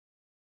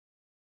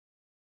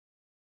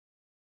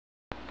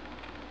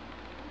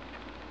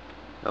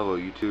Hello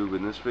YouTube,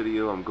 in this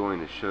video I'm going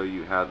to show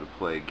you how to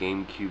play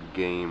GameCube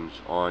games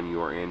on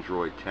your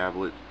Android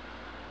tablet.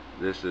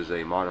 This is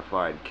a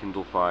modified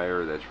Kindle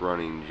Fire that's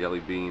running Jelly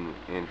Bean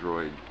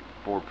Android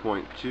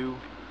 4.2.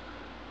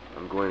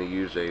 I'm going to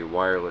use a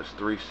wireless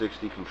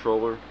 360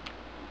 controller,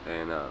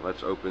 and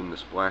let's open the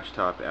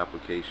Splashtop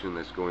application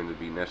that's going to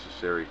be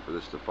necessary for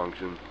this to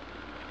function.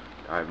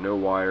 I have no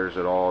wires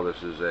at all.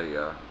 This is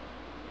a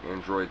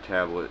Android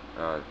tablet,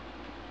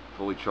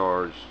 fully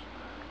charged,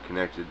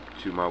 connected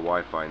to my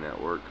Wi-Fi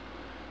network.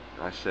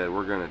 I said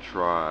we're going to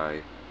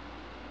try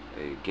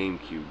a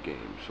GameCube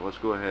game, so let's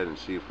go ahead and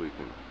see if we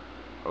can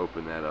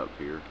open that up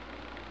here.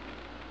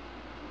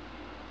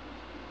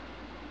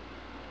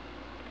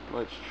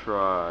 Let's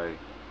try,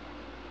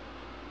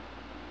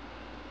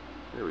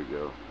 there we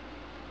go.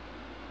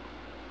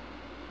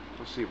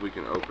 Let's see if we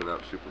can open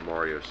up Super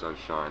Mario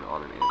Sunshine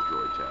on an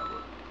Android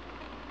tablet.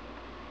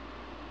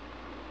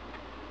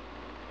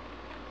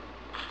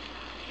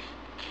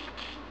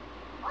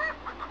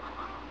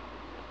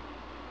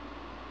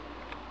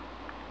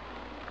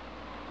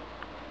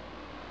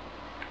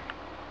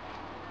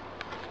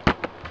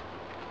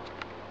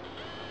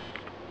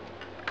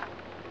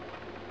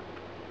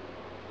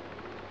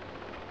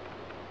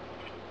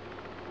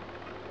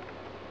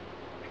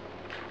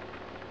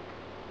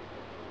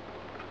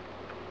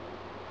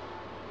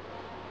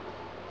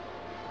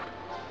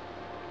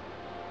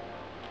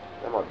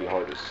 That might be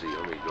hard to see.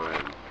 Let me go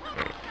ahead and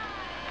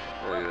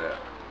look at that.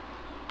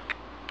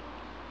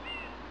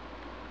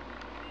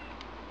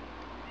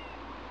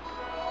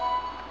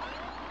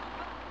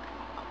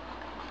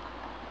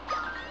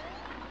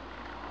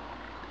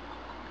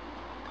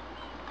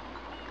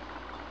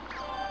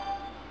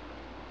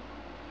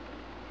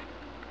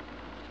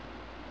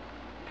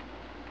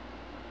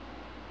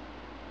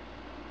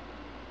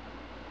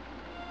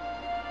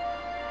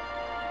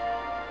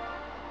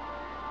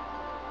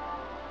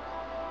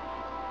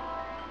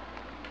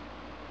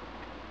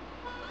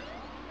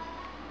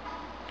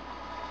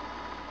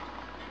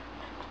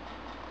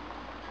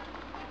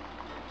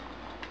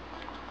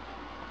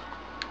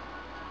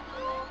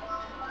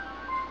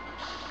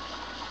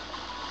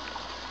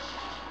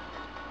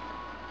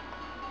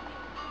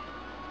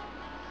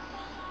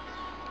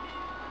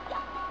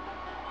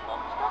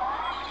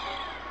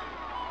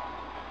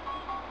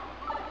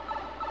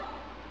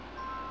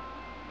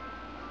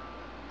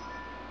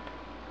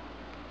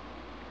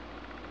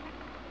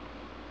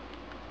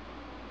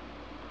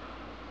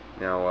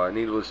 Now,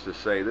 needless to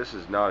say, this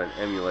is not an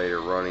emulator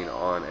running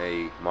on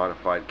a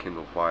modified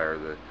Kindle Fire.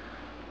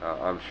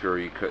 I'm sure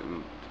you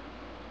couldn't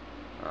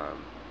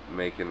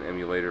make an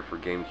emulator for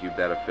GameCube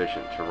that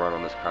efficient to run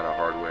on this kind of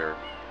hardware.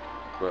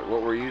 But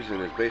what we're using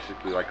is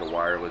basically like a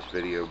wireless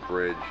video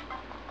bridge.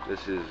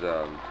 This is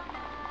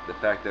the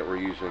fact that we're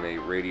using a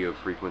radio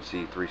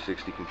frequency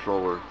 360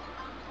 controller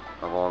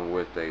along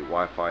with a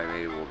Wi-Fi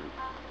enabled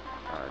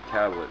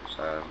tablet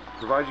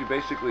provides you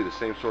basically the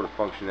same sort of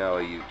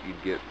functionality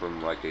you'd get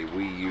from like a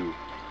Wii U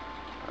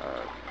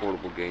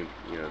portable game,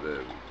 you know,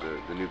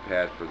 the new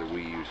pad for the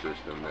Wii U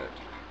system that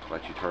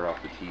lets you turn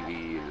off the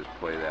TV and just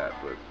play that.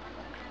 But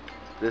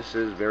this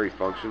is very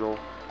functional.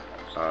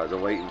 The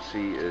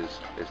latency is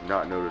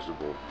not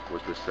noticeable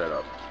with this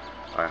setup.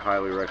 I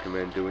highly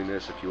recommend doing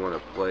this if you want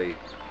to play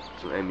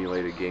some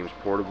emulated games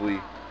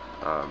portably.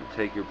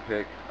 Take your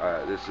pick.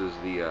 This is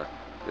the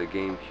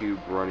GameCube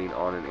running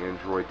on an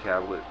Android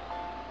tablet.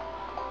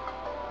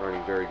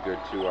 Running very good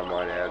too, I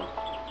might add.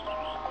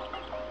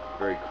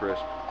 Very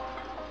crisp.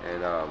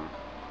 And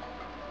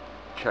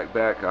check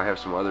back. I have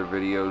some other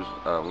videos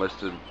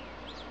listed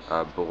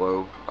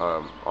below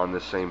on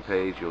this same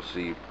page. You'll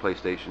see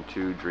PlayStation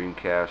 2,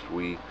 Dreamcast,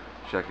 Wii.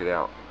 Check it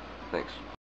out. Thanks.